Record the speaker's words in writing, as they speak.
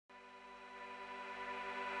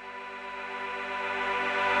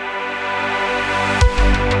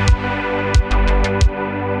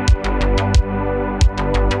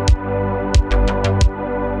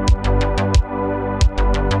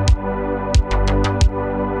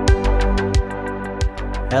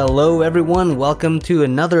Hello, everyone. Welcome to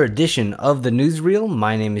another edition of the NewsReel.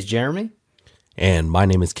 My name is Jeremy. And my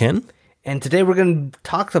name is Ken. And today we're going to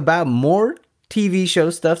talk about more TV show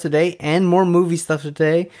stuff today and more movie stuff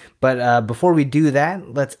today. But before we do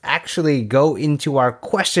that, let's actually go into our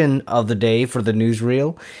question of the day for the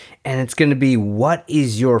NewsReel. And it's going to be, what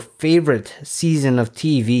is your favorite season of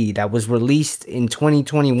TV that was released in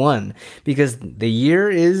 2021? Because the year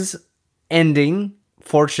is ending.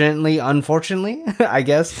 Fortunately, unfortunately, I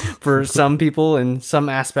guess, for some people in some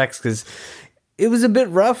aspects, because it was a bit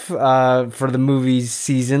rough for the movies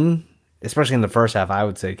season, especially in the first half, I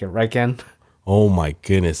would say, right, Ken? Oh my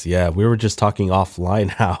goodness, yeah. We were just talking offline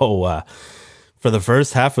how for the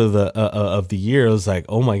first half of the year, it was like,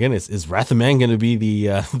 oh my goodness, is Wrath of Man going to be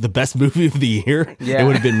the best movie of the year? Yeah. It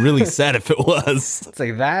would have been really sad if it was. It's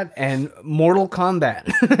like that, and Mortal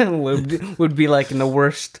Kombat would be like in the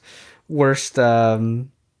worst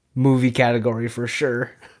movie category for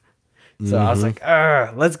sure. So I was like,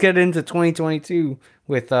 let's get into 2022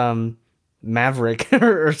 with Maverick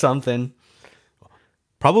or something.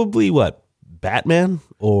 Probably what? Batman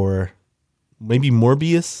or maybe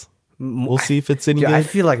Morbius? We'll see if it's any Dude, good. I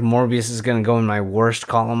feel like Morbius is gonna go in my worst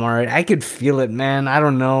column already. I could feel it, man. I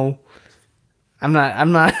don't know. I'm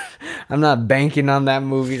not banking on that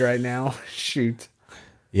movie right now. Shoot.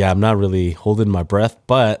 Yeah, I'm not really holding my breath,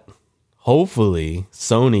 but hopefully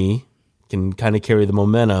Sony can kind of carry the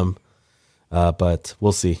momentum, but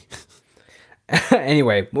we'll see.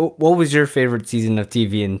 Anyway, what was your favorite season of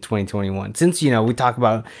TV in 2021? Since, we talk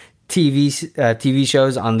about TV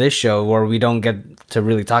shows on this show where we don't get to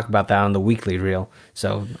really talk about that on the weekly reel.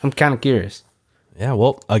 So I'm kind of curious. Yeah,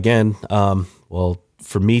 well, again,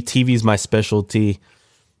 for me, TV is my specialty.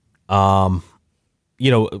 We've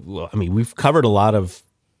covered a lot of,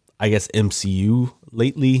 I guess, MCU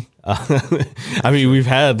lately. We've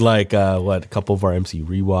had a couple of our MCU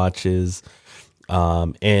rewatches,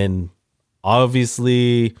 and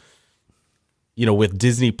obviously, with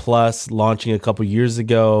Disney Plus launching a couple years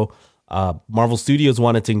ago, Marvel Studios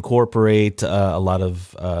wanted to incorporate a lot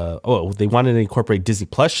of they wanted to incorporate Disney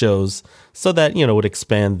Plus shows so that would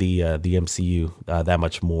expand the MCU that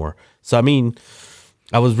much more. So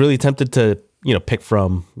I was really tempted to pick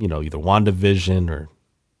from either WandaVision or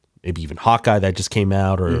maybe even Hawkeye that just came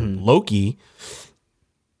out, or Loki.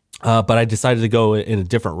 But I decided to go in a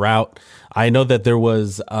different route. I know that there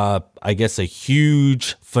was, I guess, a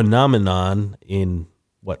huge phenomenon in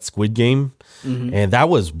Squid Game, and that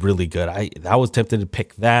was really good. I was tempted to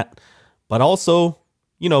pick that, but also,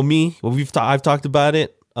 I've talked about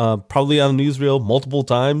it probably on Newsreel multiple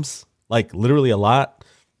times, like literally a lot.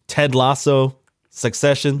 Ted Lasso,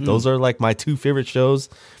 Succession, those are like my two favorite shows.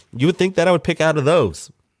 You would think that I would pick out of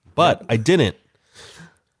those, but I didn't.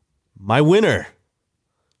 My winner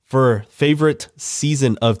for favorite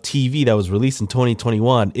season of TV that was released in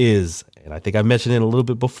 2021 is, and I think I mentioned it a little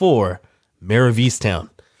bit before, Mare of Easttown.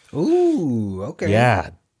 Ooh, okay. Yeah,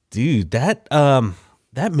 dude, that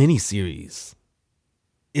miniseries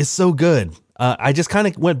is so good. I just kind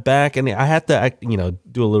of went back and I had to,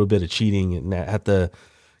 do a little bit of cheating, and I had to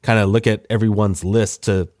kind of look at everyone's list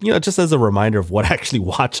to, just as a reminder of what I actually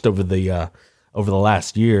watched over the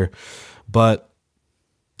last year. But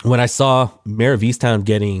when I saw Mare of Easttown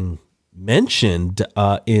getting mentioned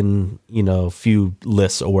in a few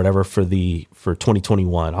lists or whatever for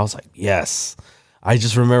 2021, I was like, yes. I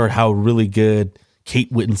just remembered how really good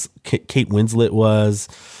Kate Winslet was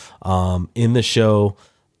in the show.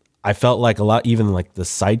 I felt like a lot, even like the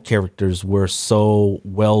side characters were so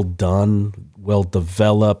well done, well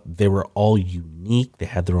developed. They were all unique. They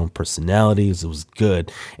had their own personalities. It was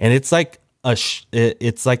good, and it's like a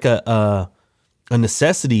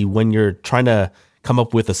necessity when you're trying to come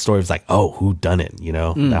up with a story. It's like, oh, who done it?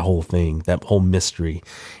 That whole thing, that whole mystery.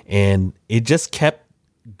 And it just kept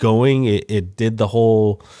going. It did the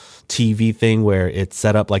whole TV thing where it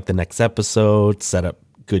set up like the next episode, set up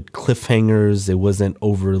good cliffhangers. It wasn't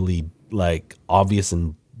overly like obvious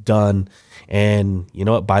and done. And you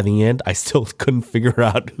know what? By the end, I still couldn't figure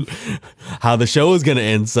out how the show was going to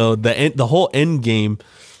end. So the whole end game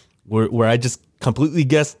where I just completely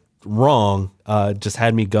guessed wrong just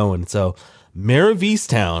had me going. So Mare of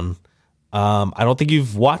Easttown, I don't think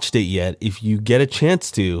you've watched it yet. If you get a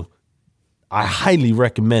chance to, I highly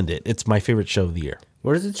recommend it. It's my favorite show of the year.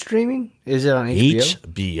 Where is it streaming? Is it on HBO?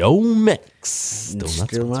 HBO Max.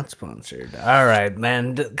 Still not sponsored. All right,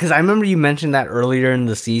 man. Because I remember you mentioned that earlier in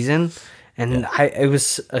the season, and it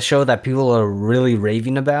was a show that people are really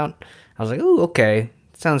raving about. I was like, oh, okay.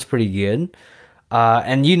 Sounds pretty good.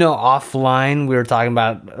 And offline we were talking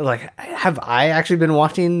about, like, have I actually been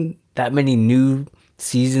watching that many new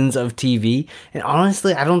seasons of TV. And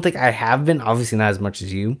honestly, I don't think I have been, obviously not as much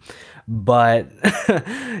as you, but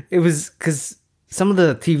it was because some of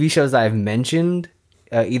the TV shows I've mentioned,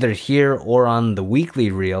 either here or on the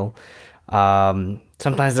weekly reel,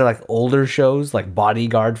 sometimes they're like older shows, like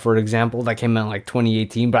Bodyguard, for example, that came out in like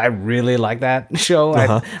 2018, but I really like that show.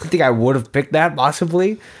 I think I would have picked that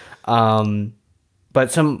possibly.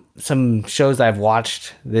 But some shows I've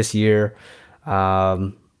watched this year,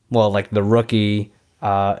 like The Rookie,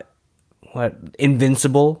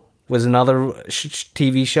 Invincible was another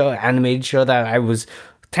TV show, animated show that I was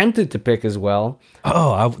tempted to pick as well.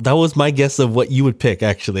 Oh, that was my guess of what you would pick,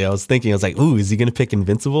 actually. I was like, ooh, is he going to pick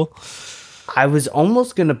Invincible? I was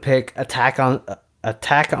almost going to pick Attack on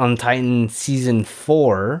Titan Season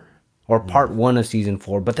 4, or Part 1 of Season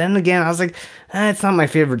 4. But then again, I was like, it's not my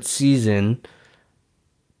favorite season.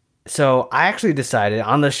 So I actually decided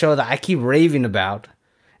on the show that I keep raving about,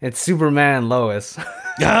 it's Superman and Lois.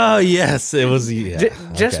 Oh yes, it was. Yeah.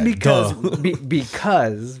 Just because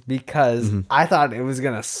I thought it was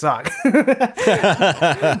gonna suck.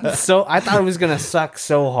 So I thought it was gonna suck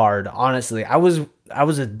so hard. Honestly, I was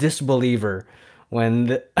a disbeliever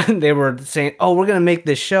when they were saying, "Oh, we're gonna make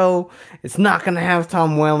this show. It's not gonna have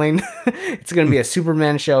Tom Welling. It's gonna be a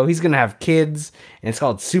Superman show. He's gonna have kids, and it's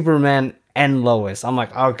called Superman and Lois." I'm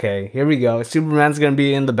like, okay, here we go. Superman's gonna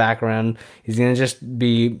be in the background. He's gonna just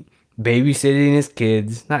be babysitting his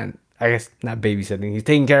kids. Not babysitting. He's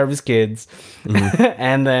taking care of his kids.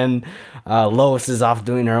 And then Lois is off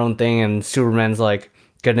doing her own thing, and Superman's like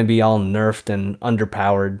gonna be all nerfed and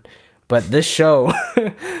underpowered. But this show,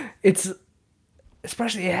 it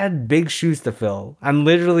had big shoes to fill. I'm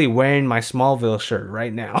literally wearing my Smallville shirt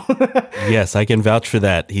right now. Yes, I can vouch for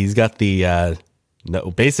that. He's got the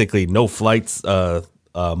no flights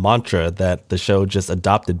mantra that the show just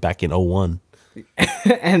adopted back in 2001.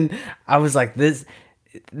 And I was like,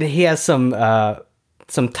 he has some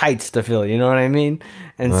tights to fill, you know what I mean?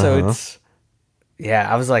 And so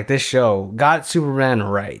I was like, this show got Superman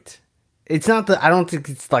right. It's not I don't think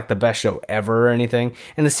it's like the best show ever or anything.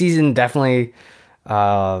 And the season definitely,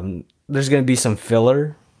 there's going to be some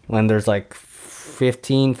filler when there's like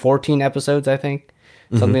 14 episodes, I think.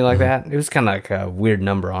 Something like that. It was kind of like a weird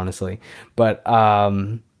number, honestly. But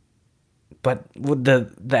with the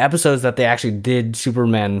episodes that they actually did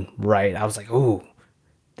Superman right, I was like, ooh,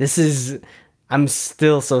 I'm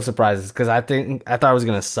still so surprised because I thought it was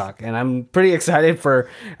gonna suck, and I'm pretty excited for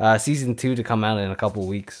season 2 to come out in a couple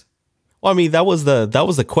weeks. Well, I mean, that was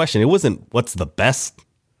the question. It wasn't what's the best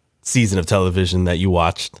season of television that you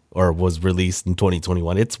watched or was released in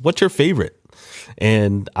 2021. It's what's your favorite,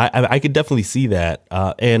 and I could definitely see that.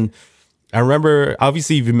 And I remember,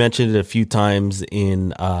 obviously, you've mentioned it a few times in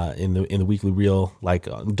the weekly reel, like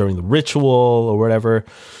during the ritual or whatever.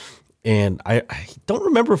 And I don't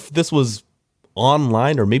remember if this was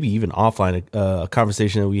online or maybe even offline, a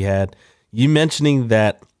conversation that we had. You mentioning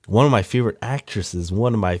that one of my favorite actresses,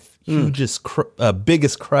 one of my hugest,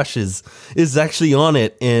 biggest crushes, is actually on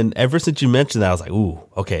it. And ever since you mentioned that, I was like, ooh,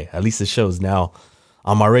 okay, at least the show's now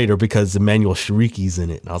on my radar because Emmanuel Shariki's in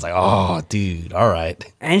it. And I was like, oh, dude, all right.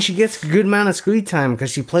 And she gets a good amount of screen time because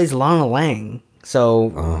she plays Lana Lang.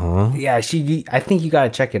 So, I think you got to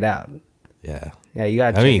check it out. Yeah. Yeah, you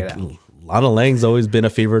got to check it out. Lana Lang's always been a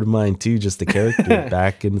favorite of mine, too, just the character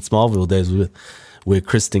back in Smallville days with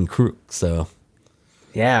Kristen Crook. So,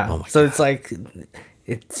 yeah. So it's like,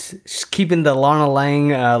 it's keeping the Lana Lang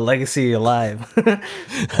legacy alive.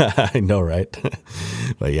 I know, right?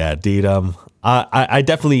 But yeah, dude, I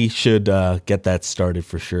definitely should get that started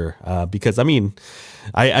for sure. Because I mean,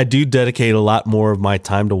 I do dedicate a lot more of my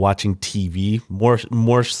time to watching TV,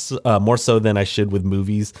 more so than I should with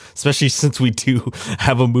movies, especially since we do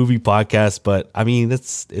have a movie podcast. But I mean,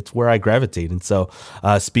 it's where I gravitate. And so,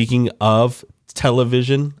 speaking of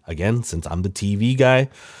television, again, since I'm the TV guy,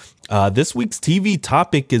 this week's TV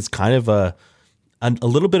topic is kind of a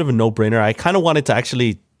little bit of a no-brainer. I kind of wanted to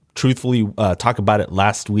actually truthfully talk about it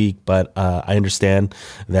last week, but I understand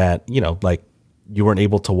that, like, you weren't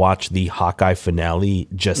able to watch the Hawkeye finale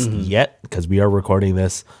just yet because we are recording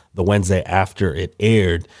this the Wednesday after it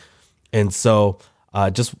aired. And so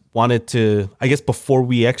just wanted to, I guess before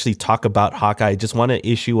we actually talk about Hawkeye, I just want to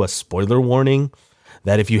issue a spoiler warning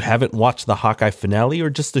that if you haven't watched the Hawkeye finale or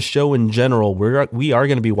just the show in general, we are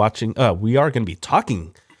going to be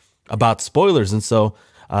talking about spoilers. And so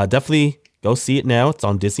definitely go see it now. It's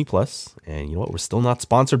on Disney Plus, and you know what? We're still not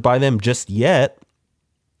sponsored by them just yet.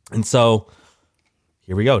 And so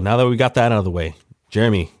here we go. Now that we got that out of the way,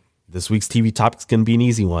 Jeremy, this week's TV topic is going to be an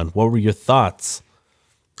easy one. What were your thoughts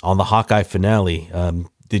on the Hawkeye finale?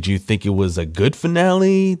 Did you think it was a good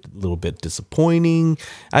finale? A little bit disappointing?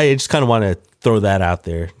 I just kind of want to throw that out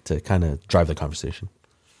there to kind of drive the conversation.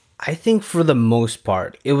 I think for the most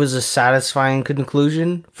part, it was a satisfying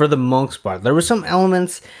conclusion. For the most part, there were some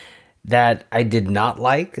elements that I did not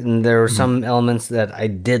like, and there were some elements that I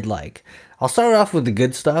did like. I'll start off with the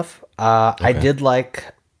good stuff. I did like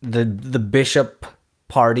the bishop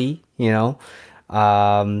party. You know,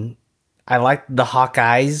 I liked the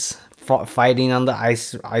Hawkeyes fighting on the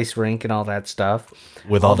ice rink and all that stuff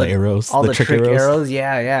With all the arrows, all the trick arrows.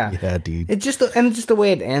 Yeah, Yeah, dude. It's just the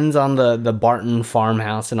way it ends on the Barton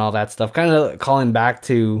farmhouse and all that stuff, kind of calling back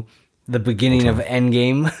to the beginning of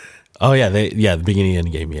Endgame. Oh yeah, the beginning of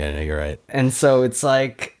Endgame. Yeah, you're right. And so it's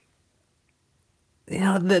like, you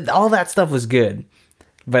know, all that stuff was good,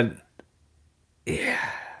 but yeah,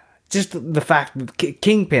 just the fact that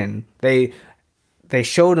Kingpin, they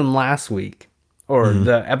showed him last week, or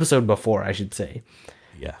the episode before, I should say.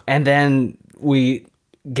 Yeah. And then we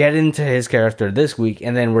get into his character this week,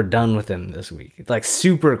 and then we're done with him this week. It's like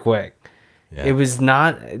super quick. Yeah. It was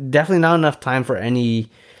definitely not enough time for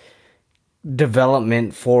any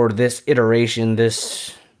development for this iteration,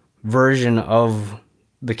 this version of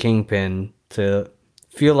the Kingpin to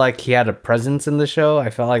feel like he had a presence in the show.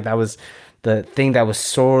 I felt like that was the thing that was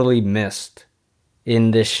sorely missed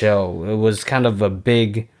in this show. It was kind of a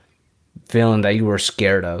big villain that you were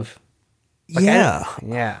scared of. Like,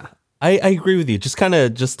 yeah. I agree with you. Just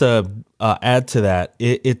to add to that,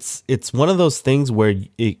 it's one of those things where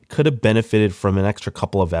it could have benefited from an extra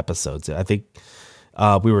couple of episodes. I think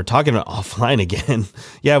we were talking offline again.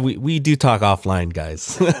 Yeah, we do talk offline,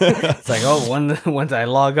 guys. It's like, once I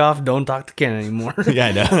log off, don't talk to Ken anymore. Yeah,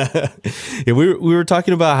 I know. Yeah, we were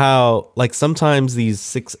talking about how like sometimes these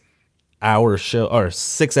 6-hour show or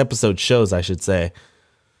 6-episode shows, I should say,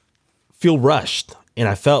 feel rushed, and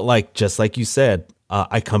I felt like, just like you said,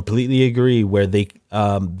 I completely agree where they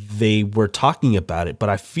were talking about it, but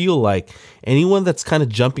I feel like anyone that's kind of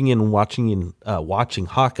jumping in and watching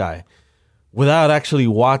Hawkeye without actually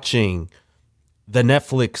watching the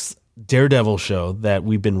Netflix Daredevil show that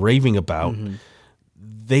we've been raving about,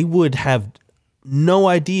 they would have no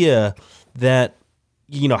idea that,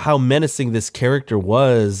 you know, how menacing this character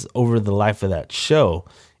was over the life of that show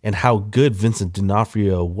and how good Vincent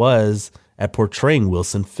D'Onofrio was at portraying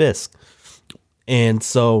Wilson Fisk. And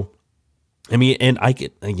so, I mean, and I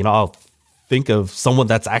get, you know, I'll think of someone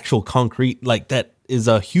that's actual concrete, like that is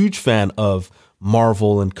a huge fan of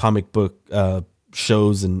Marvel and comic book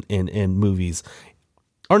shows and movies.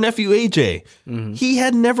 Our nephew AJ, he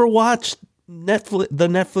had never watched the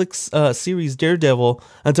Netflix series Daredevil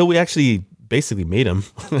until we actually basically made him.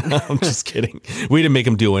 I'm just kidding. We didn't make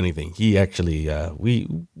him do anything. He actually,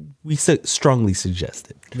 we strongly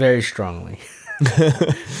suggested. Very strongly.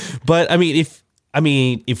 But I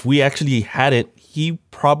mean, if we actually had it, he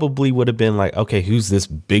probably would have been like, okay, who's this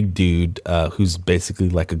big dude who's basically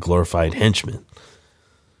like a glorified henchman?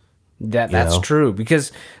 That's true,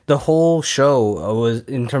 because the whole show was,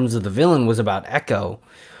 in terms of the villain, was about Echo.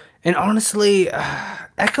 And honestly,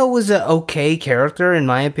 Echo was an okay character in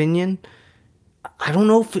my opinion. I don't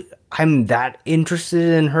know if I'm that interested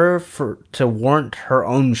in her to warrant her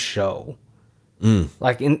own show.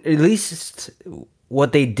 Like, at least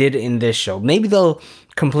what they did in this show. Maybe they'll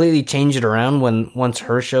completely change it around once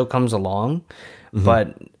her show comes along.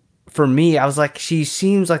 But for me, I was like, she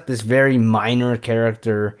seems like this very minor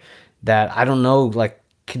character that I don't know, like,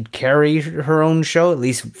 could carry her own show, at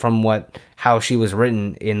least from how she was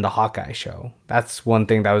written in the Hawkeye show. That's one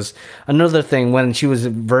thing. That was another thing when she was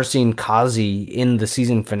versing Kazi in the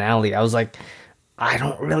season finale. I was like, I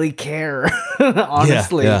don't really care,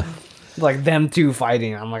 honestly. Yeah. Like them two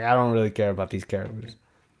fighting, I'm like, I don't really care about these characters.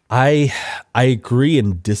 I agree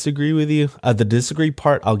and disagree with you. The disagree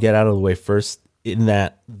part I'll get out of the way first, in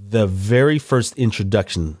that the very first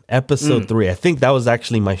introduction, episode 3, I think that was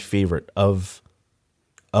actually my favorite of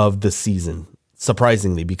the season,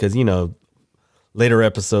 surprisingly, because, you know, later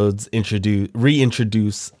episodes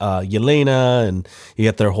reintroduce Yelena, and you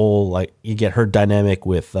get their whole, like, you get her dynamic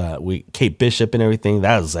with Kate Bishop and everything.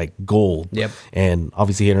 That was like gold. Yep. And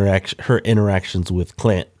obviously her interactions with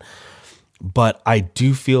Clint. But I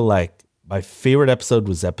do feel like my favorite episode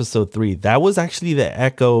was episode 3. That was actually the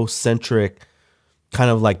Echo-centric kind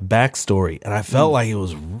of like backstory, and I felt like it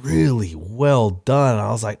was really well done. I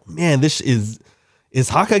was like, man, this is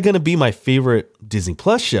Hawkeye gonna be my favorite Disney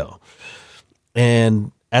Plus show?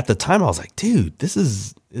 And at the time I was like, dude,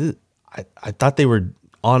 I thought they were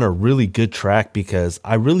on a really good track, because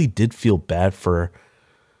I really did feel bad for,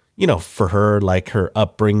 for her, like her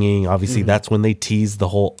upbringing, obviously that's when they teased the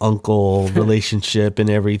whole uncle relationship and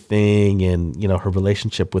everything, and her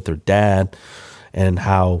relationship with her dad, and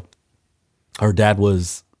how her dad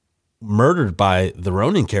was murdered by the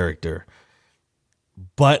Ronin character.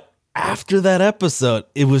 But after that episode,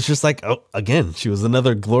 it was just like, oh, again, she was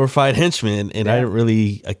another glorified henchman, and I didn't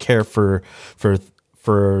really care for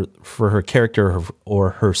her character or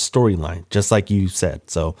her storyline, just like you said.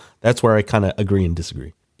 So that's where I kind of agree and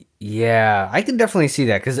disagree. Yeah, I can definitely see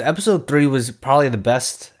that, because episode 3 was probably the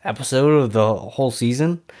best episode of the whole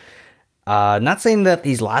season. Not saying that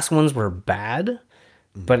these last ones were bad,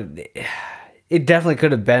 but it definitely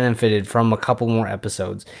could have benefited from a couple more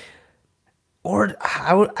episodes. Or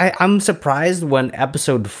I'm surprised when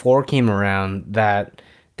episode 4 came around that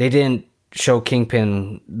they didn't show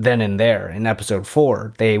Kingpin then and there in episode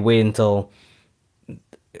 4. They waited until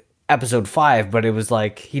episode 5, but it was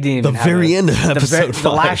like he didn't even have very end of episode 5.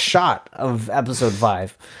 The last shot of episode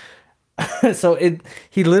 5. So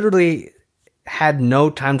he literally had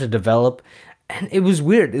no time to develop, and it was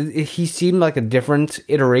weird. He seemed like a different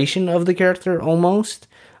iteration of the character almost.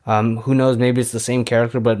 Who knows? Maybe it's the same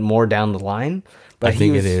character, but more down the line. But I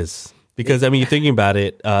think it is, because you're thinking about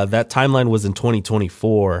it. That timeline was in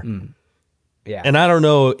 2024. Yeah, and I don't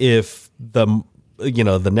know if the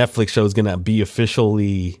Netflix show is gonna be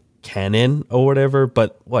officially canon or whatever.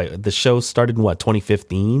 But the show started in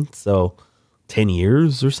 2015, so 10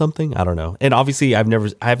 years or something. I don't know. And obviously, I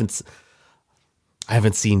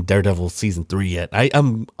haven't seen Daredevil season 3 yet.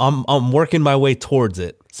 I'm working my way towards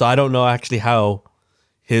it, so I don't know actually how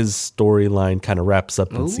his storyline kind of wraps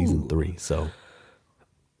up in season 3. So,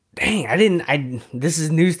 dang, this is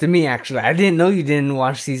news to me, actually. I didn't know you didn't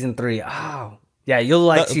watch season 3. Oh, yeah, you'll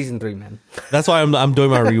like season 3, man. That's why I'm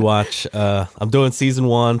doing my rewatch. I'm doing season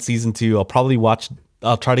 1, season 2.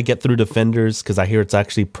 I'll try to get through Defenders, because I hear it's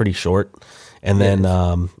actually pretty short, and then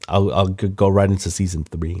I'll go right into season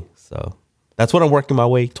 3. So that's what I'm working my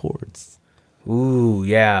way towards. Ooh,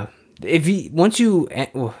 yeah.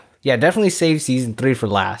 Definitely save season 3 for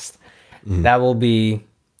last. It'll be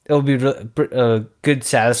a good,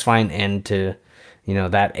 satisfying end to,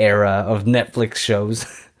 that era of Netflix shows.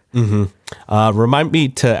 Remind me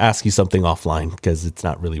to ask you something offline, because it's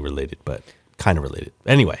not really related, but kind of related.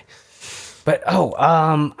 Anyway. But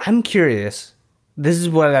I'm curious. This is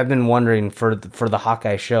what I've been wondering for the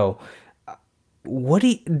Hawkeye show. What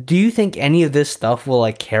do you think any of this stuff will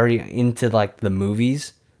like carry into like the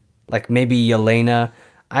movies? Like maybe Yelena.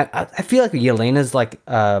 I feel like Yelena's like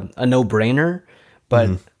a no-brainer,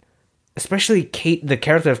 but especially the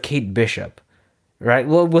character of Kate Bishop, right?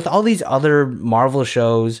 Well, with all these other Marvel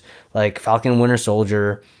shows like Falcon and Winter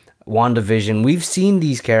Soldier, WandaVision, we've seen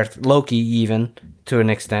these characters, Loki even to an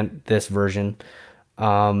extent, this version.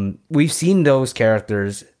 We've seen those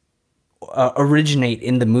characters originate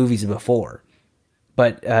in the movies before.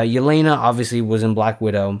 But Yelena obviously was in Black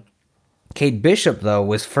Widow. Kate Bishop, though,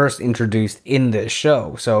 was first introduced in this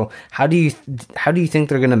show. So how do you think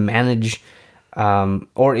they're going to manage,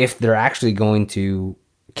 or if they're actually going to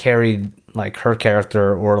carry like her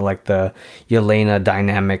character or like the Yelena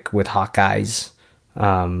dynamic with Hawkeye's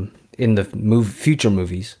in the future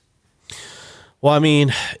movies? Well, I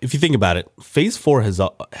mean, if you think about it, Phase 4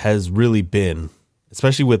 has really been,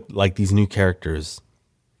 especially with like these new characters,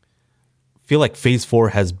 I feel like Phase 4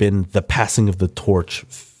 has been the passing of the torch,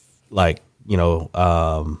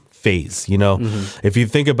 phase. If you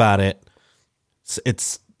think about it,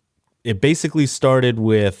 it basically started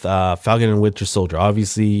with Falcon and Winter Soldier,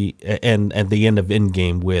 obviously, and at the end of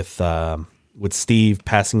Endgame with Steve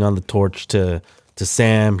passing on the torch to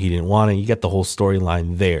Sam. He didn't want it. You get the whole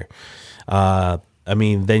storyline there.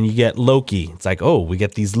 Then you get Loki. It's like, oh, we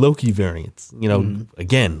get these Loki variants.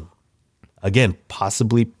 Again,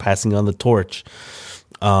 possibly passing on the torch.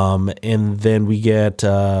 And then we get,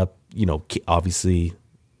 obviously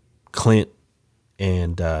Clint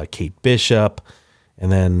and Kate Bishop.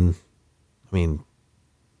 And then,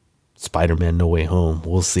 Spider-Man No Way Home.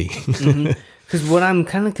 We'll see. Because what I'm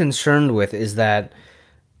kind of concerned with is that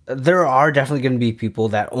there are definitely going to be people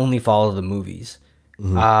that only follow the movies.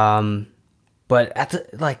 But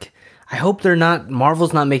I hope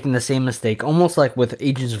Marvel's not making the same mistake, almost like with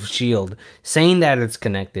Agents of S.H.I.E.L.D., saying that it's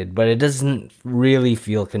connected, but it doesn't really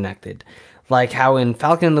feel connected. Like how in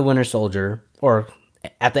Falcon and the Winter Soldier, or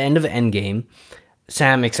at the end of Endgame,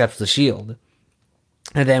 Sam accepts the shield.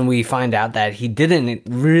 And then we find out that he didn't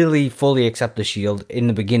really fully accept the shield in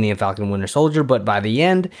the beginning of Falcon and Winter Soldier, but by the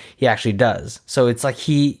end, he actually does. So it's like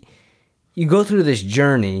you go through this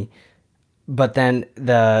journey, but then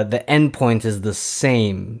the end point is the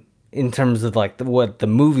same in terms of like what the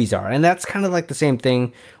movies are, and that's kind of like the same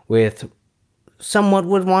thing with somewhat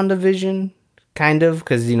with WandaVision, kind of,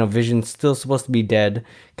 because Vision's still supposed to be dead,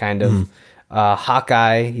 kind of.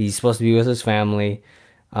 Hawkeye, he's supposed to be with his family.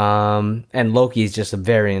 And Loki is just a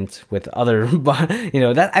variant with other,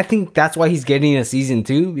 that I think that's why he's getting a season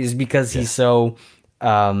 2 is because he's so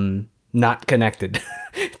not connected.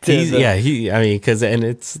 Because and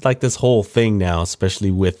it's like this whole thing now,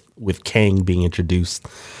 especially with Kang being introduced,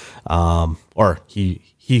 or he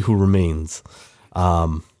who remains,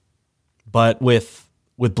 but with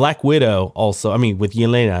Black Widow also, with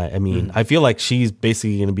Yelena, I feel like she's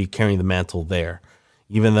basically going to be carrying the mantle there,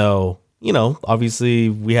 even though, obviously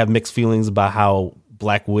we have mixed feelings about how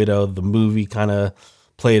Black Widow, the movie, kind of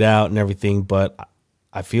played out and everything. But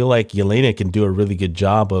I feel like Yelena can do a really good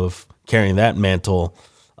job of carrying that mantle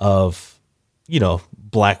of,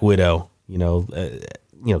 Black Widow,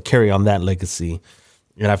 carry on that legacy.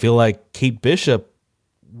 And I feel like Kate Bishop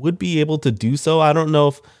would be able to do so. I don't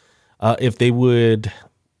know if they would,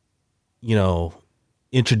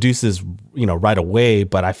 introduce this, right away,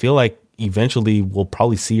 but I feel like eventually we'll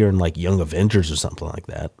probably see her in like Young Avengers or something like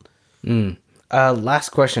that. Last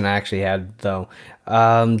question I actually had though.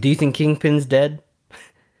 Do you think Kingpin's dead?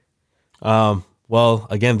 Well,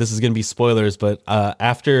 again, this is going to be spoilers, but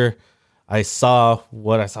after I saw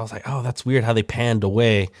what I saw, I was like, oh, that's weird how they panned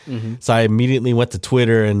away. So I immediately went to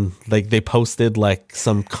Twitter and like they posted like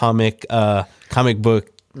some comic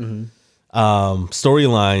book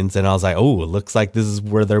storylines, and I was like, oh, it looks like this is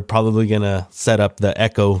where they're probably going to set up the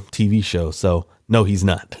Echo TV show. So no, he's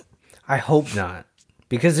not. I hope not,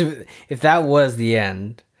 because if that was the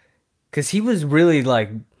end, because he was really like,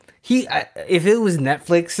 if it was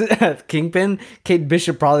Netflix Kingpin, Kate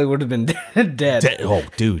Bishop probably would have been dead. Oh,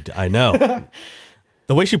 dude, I know.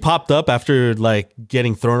 The way she popped up after like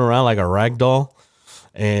getting thrown around like a rag doll,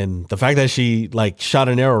 and the fact that she like shot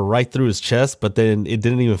an arrow right through his chest, but then it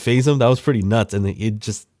didn't even phase him, that was pretty nuts. And it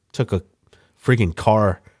just took a freaking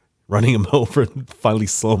car running him over and finally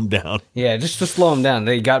slow him down. Yeah, just to slow him down.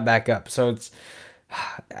 They got back up. So it's...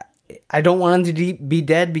 I don't want him to be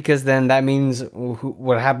dead, because then that means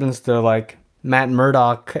what happens to like Matt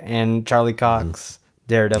Murdock and Charlie Cox,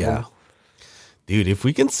 Daredevil. Yeah. Dude, if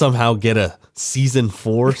we can somehow get a season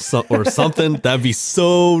 4 or something, that'd be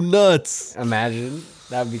so nuts. Imagine.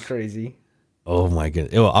 That'd be crazy. Oh my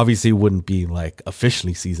goodness. Well, obviously it wouldn't be like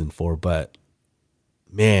officially season 4, but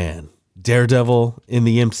man, Daredevil in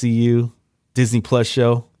the MCU, Disney Plus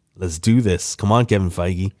show. Let's do this. Come on, Kevin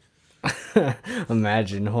Feige.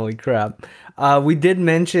 Imagine. Holy crap. We did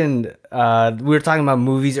mention, we were talking about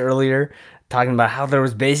movies earlier, talking about how there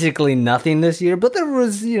was basically nothing this year, but there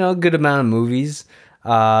was, a good amount of movies,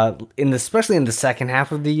 especially in the second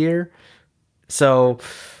half of the year. So,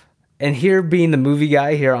 and here being the movie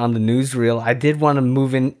guy here on the newsreel, I did want to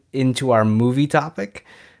move into our movie topic,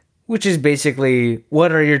 which is basically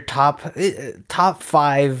what are your top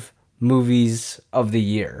 5 movies of the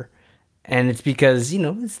year. And it's because,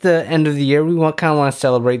 it's the end of the year. We kind of want to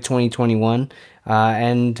celebrate 2021.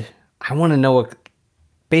 And I want to know what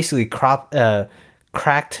basically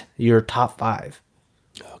cracked your top 5.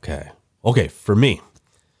 Okay. For me,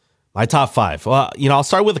 my top 5. Well, I'll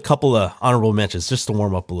start with a couple of honorable mentions just to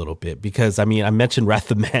warm up a little bit, because I mentioned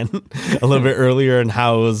Wrath of Man a little bit earlier, and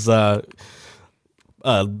how it was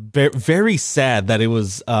very sad that it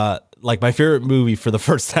was like my favorite movie for the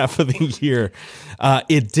first half of the year.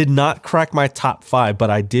 It did not crack my top 5, but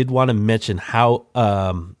I did want to mention how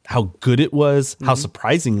good it was, how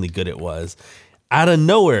surprisingly good it was. Out of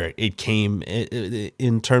nowhere, it came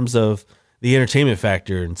in terms of the entertainment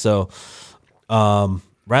factor. And so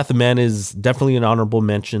Wrath of Man is definitely an honorable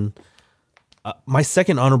mention. My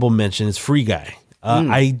second honorable mention is Free Guy.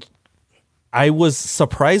 I was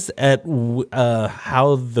surprised at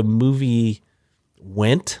how the movie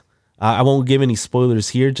went. I won't give any spoilers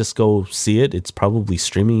here. Just go see it. It's probably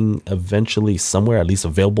streaming eventually somewhere, at least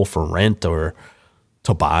available for rent or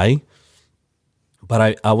to buy.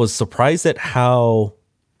 But I was surprised at how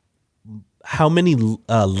many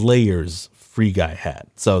layers Free Guy had.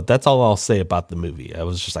 So that's all I'll say about the movie. I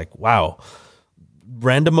was just like, wow,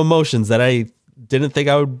 random emotions that I didn't think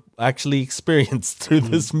I would actually experience through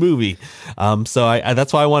this movie. So I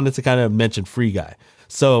that's why I wanted to kind of mention Free Guy.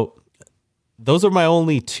 So those are my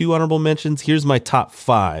only 2 honorable mentions. Here's my top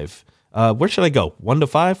 5. Where should I go? 1 to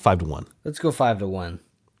 5, 5 to 1? Let's go 5 to 1.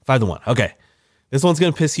 5 to 1. Okay. This one's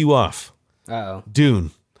going to piss you off. Uh-oh.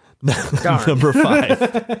 Dune. Number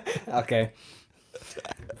 5. Okay.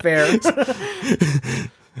 Fair.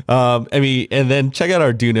 And then check out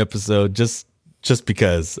our Dune episode. Just just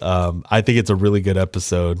because I think it's a really good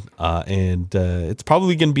episode, and it's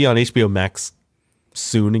probably going to be on HBO Max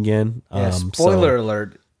soon again. Yeah, spoiler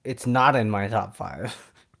alert, it's not in my top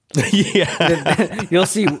 5. Yeah. You'll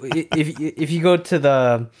see if you go to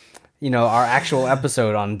the, our actual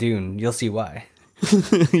episode on Dune, you'll see why.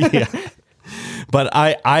 Yeah. But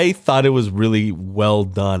I thought it was really well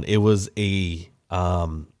done. It was a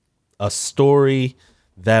story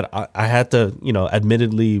that I had to,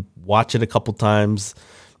 admittedly watch it a couple times.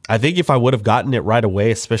 I think if I would have gotten it right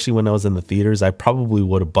away, especially when I was in the theaters, I probably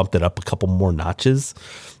would have bumped it up a couple more notches,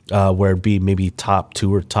 where it'd be maybe top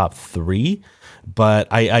 2 or top 3. But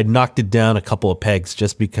I knocked it down a couple of pegs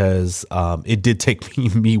just because it did take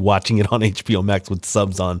me watching it on HBO Max with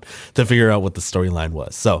subs on to figure out what the storyline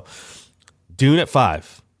was. So Dune at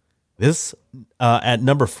 5. This at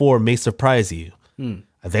number 4 may surprise you.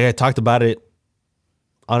 I think I talked about it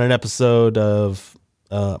on an episode of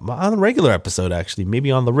on a regular episode, actually,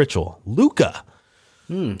 maybe on The Ritual. Luca.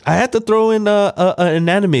 I had to throw in an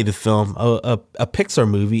animated film, a Pixar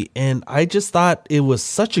movie, and I just thought it was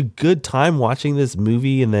such a good time watching this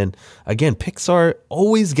movie. And then again, Pixar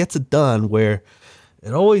always gets it done where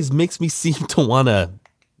it always makes me seem to want to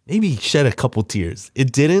maybe shed a couple tears.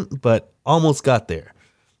 It didn't, but almost got there.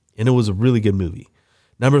 And it was a really good movie.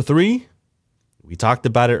 Number 3, we talked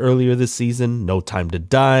about it earlier this season, No Time to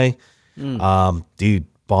Die. Dude,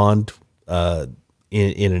 Bond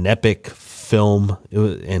in an epic film.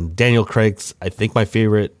 And Daniel Craig's, I think, my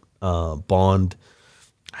favorite Bond.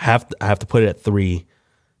 I have to put it at 3.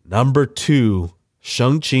 Number 2,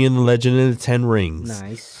 Shang-Chi and the Legend of the Ten Rings.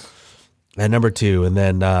 Nice. At number 2. And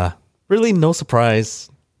then really no surprise,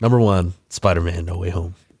 number 1, Spider-Man No Way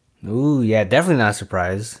Home. Ooh, yeah, definitely not a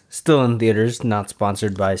surprise. Still in theaters, not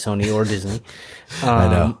sponsored by Sony or Disney. I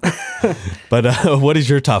know. But what does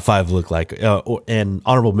your top 5 look like? And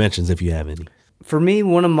honorable mentions if you have any. For me,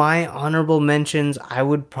 one of my honorable mentions, I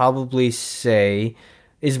would probably say,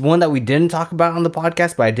 is one that we didn't talk about on the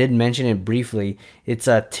podcast, but I did mention it briefly. It's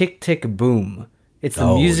a Tick, Tick, Boom. It's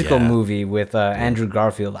the musical movie with Andrew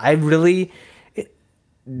Garfield. I really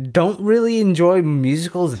don't really enjoy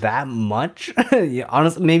musicals that much.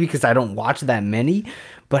 Honestly, maybe because I don't watch that many,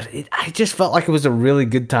 but I just felt like it was a really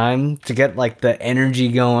good time to get like the energy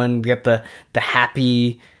going, get the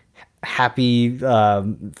happy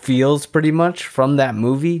feels pretty much from that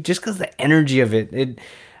movie, just because the energy of it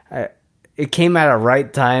came at a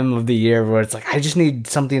right time of the year where it's like I just need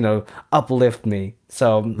something to uplift me.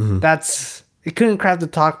 So it couldn't crack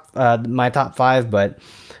my top 5, but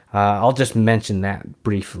I'll just mention that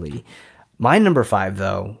briefly. My number 5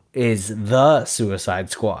 though is The Suicide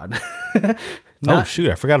Squad. Oh shoot,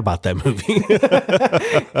 I forgot about that movie.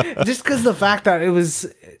 Just because the fact that it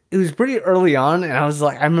was pretty early on, and I was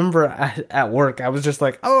like, I remember at work, I was just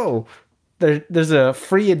like, oh, there's a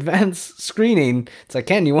free advance screening. It's like,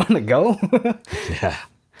 Ken, you want to go? Yeah,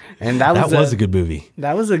 and that was a good movie.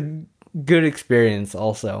 That was a good experience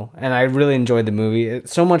also, and I really enjoyed the movie.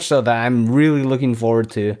 So much so that I'm really looking forward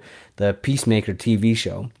to the Peacemaker TV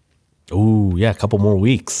show. Oh yeah, a couple more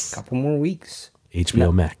weeks.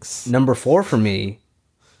 HBO Max. Number 4 for me,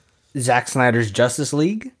 Zack Snyder's Justice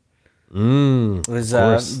League. It was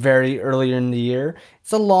very earlier in the year.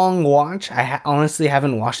 It's a long watch. I honestly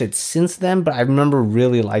haven't watched it since then, but I remember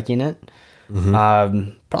really liking it.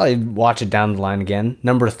 Probably watch it down the line again.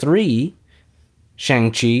 Number 3,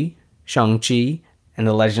 Shang-Chi and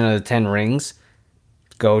the Legend of the Ten Rings.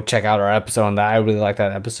 Go check out our episode on that. I really like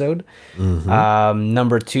that episode.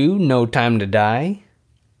 Number 2, No Time to Die.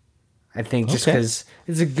 I think just because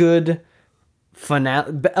it's a good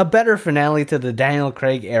finale, a better finale to the Daniel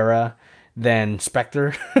Craig era than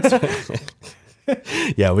Spectre.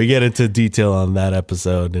 Yeah, we get into detail on that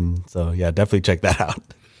episode, and so yeah, definitely check that out.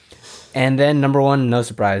 And then number 1, no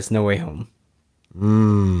surprise, No Way Home.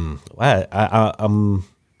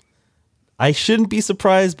 I shouldn't be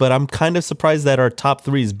surprised, but I'm kind of surprised that our top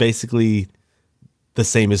 3 is basically the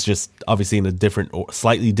same, as just obviously in a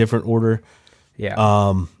slightly different order.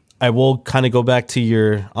 Yeah. I will kind of go back to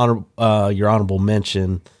your honorable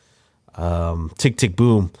mention, Tick, Tick,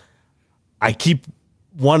 Boom. I keep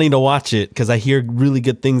wanting to watch it because I hear really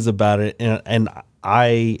good things about it, and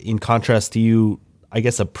I, in contrast to you, I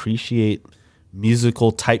guess appreciate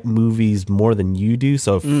musical type movies more than you do.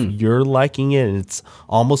 So if you're liking it and it's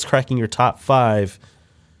almost cracking your top 5,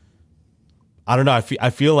 I don't know.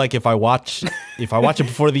 I feel like if I watch it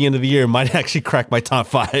before the end of the year, it might actually crack my top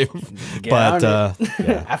 5. But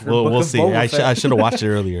yeah, we'll see. I should have watched it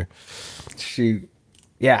earlier. Shoot,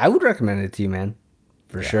 yeah, I would recommend it to you, man,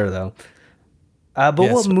 for sure though. But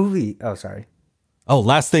what movie? Oh, sorry. Oh,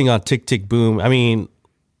 last thing on Tick, Tick, Boom. I mean,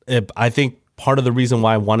 I think part of the reason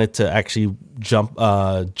why I wanted to actually jump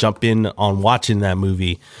in on watching that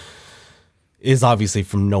movie is obviously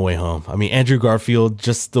from No Way Home. I mean, Andrew Garfield,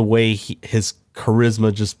 just the way his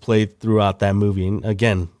charisma just played throughout that movie. And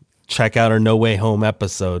again, check out our No Way Home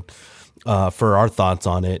episode for our thoughts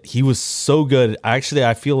on it. He was so good. Actually,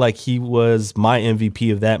 I feel like he was my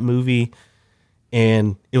MVP of that movie.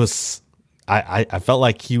 And it was, I felt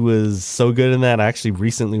like he was so good in that. I actually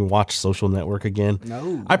recently watched Social Network again.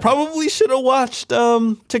 No. I probably should have watched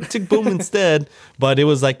Tick Tick Boom instead, but it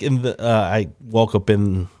was like I woke up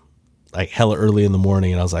in like hella early in the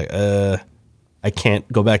morning and I was like, I can't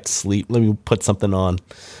go back to sleep. Let me put something on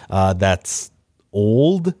that's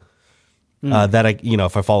old. That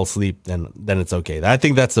if I fall asleep, then it's okay. I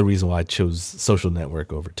think that's the reason why I chose Social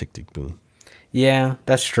Network over Tick Tick Boom. Yeah,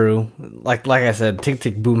 that's true. Like I said, Tick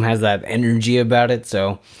Tick Boom has that energy about it.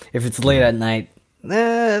 So if it's late at night,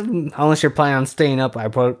 unless you're planning on staying up, I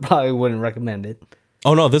probably wouldn't recommend it.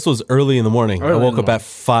 Oh no, this was early in the morning. I woke up at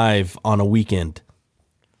 5 on a weekend.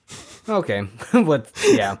 Okay, but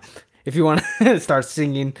yeah. If you want to start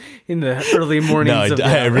singing in the early mornings,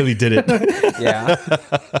 I really didn't. Yeah.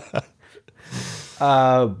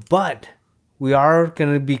 But we are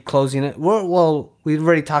going to be closing it. Well, we've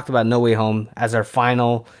already talked about No Way Home as our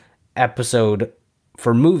final episode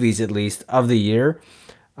for movies, at least, of the year.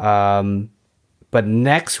 But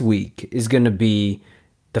next week is going to be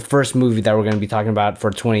the first movie that we're going to be talking about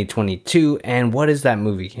for 2022. And what is that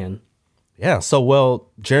movie, Ken? Yeah, so,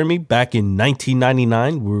 Jeremy, back in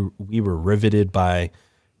 1999, we were riveted by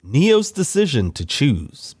Neo's decision to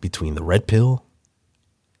choose between the red pill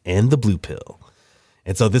and the blue pill.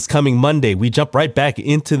 And so this coming Monday, we jump right back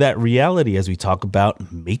into that reality as we talk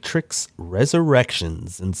about Matrix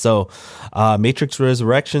Resurrections. And so Matrix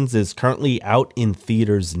Resurrections is currently out in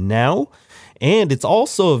theaters now, and it's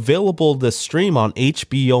also available to stream on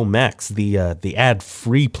HBO Max, the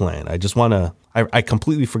ad-free plan. I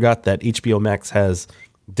completely forgot that HBO Max has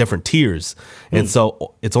different tiers. And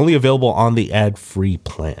so it's only available on the ad-free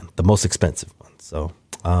plan, the most expensive one. So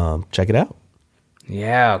check it out.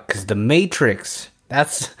 Yeah, because The Matrix,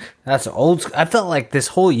 that's old. I felt like this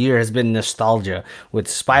whole year has been nostalgia with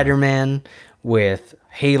Spider-Man, with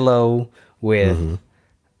Halo, with,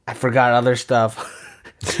 I forgot other stuff.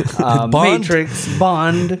 Matrix,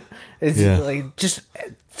 Bond. It's like just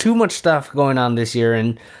too much stuff going on this year.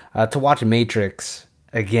 And to watch Matrix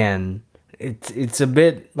again, it's a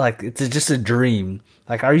bit like it's just a dream.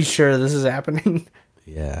 Like, are you sure this is happening?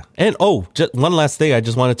 Yeah. And just one last thing, I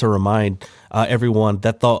just wanted to remind everyone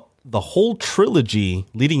that the whole trilogy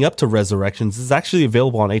leading up to Resurrections is actually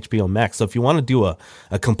available on HBO Max. So if you want to do a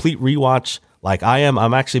complete rewatch like I am,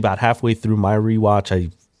 I'm actually about halfway through my rewatch.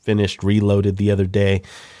 I finished Reloaded the other day.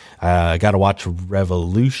 I got to watch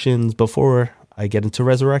Revolutions before I get into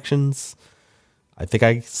Resurrections. I think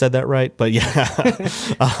I said that right, but yeah.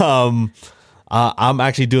 I'm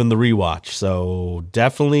actually doing the rewatch. So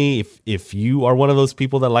definitely, if you are one of those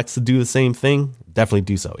people that likes to do the same thing, definitely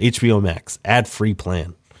do so. HBO Max, ad-free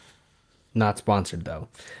plan. Not sponsored, though.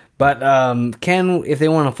 But Ken, if they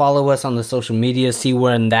want to follow us on the social media, see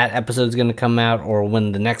when that episode is going to come out or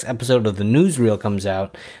when the next episode of the NewsReel comes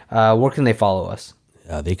out, where can they follow us?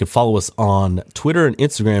 They could follow us on Twitter and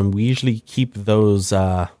Instagram. We usually keep those,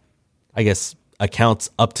 accounts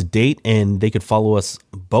up to date, and they could follow us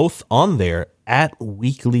both on there at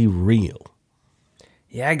Weekly Reel.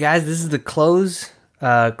 Yeah, guys, this is the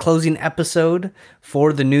closing episode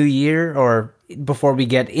for the new year, or before we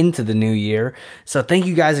get into the new year. So thank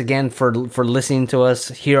you guys again for listening to us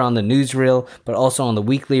here on the Newsreel, but also on the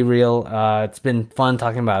Weekly Reel. It's been fun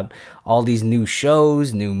talking about all these new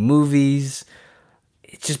shows, new movies.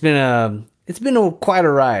 It's just been quite a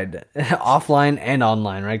ride, offline and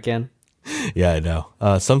online, right, Ken? Yeah, I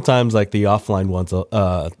know. Sometimes like the offline ones,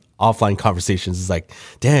 offline conversations is like,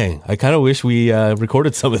 dang, I kind of wish we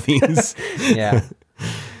recorded some of these. Yeah.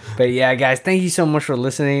 But yeah, guys, thank you so much for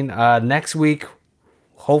listening. Next week,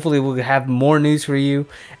 hopefully we'll have more news for you,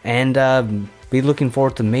 and be looking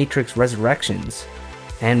forward to Matrix Resurrections.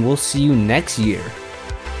 And we'll see you next year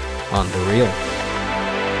on The Reel.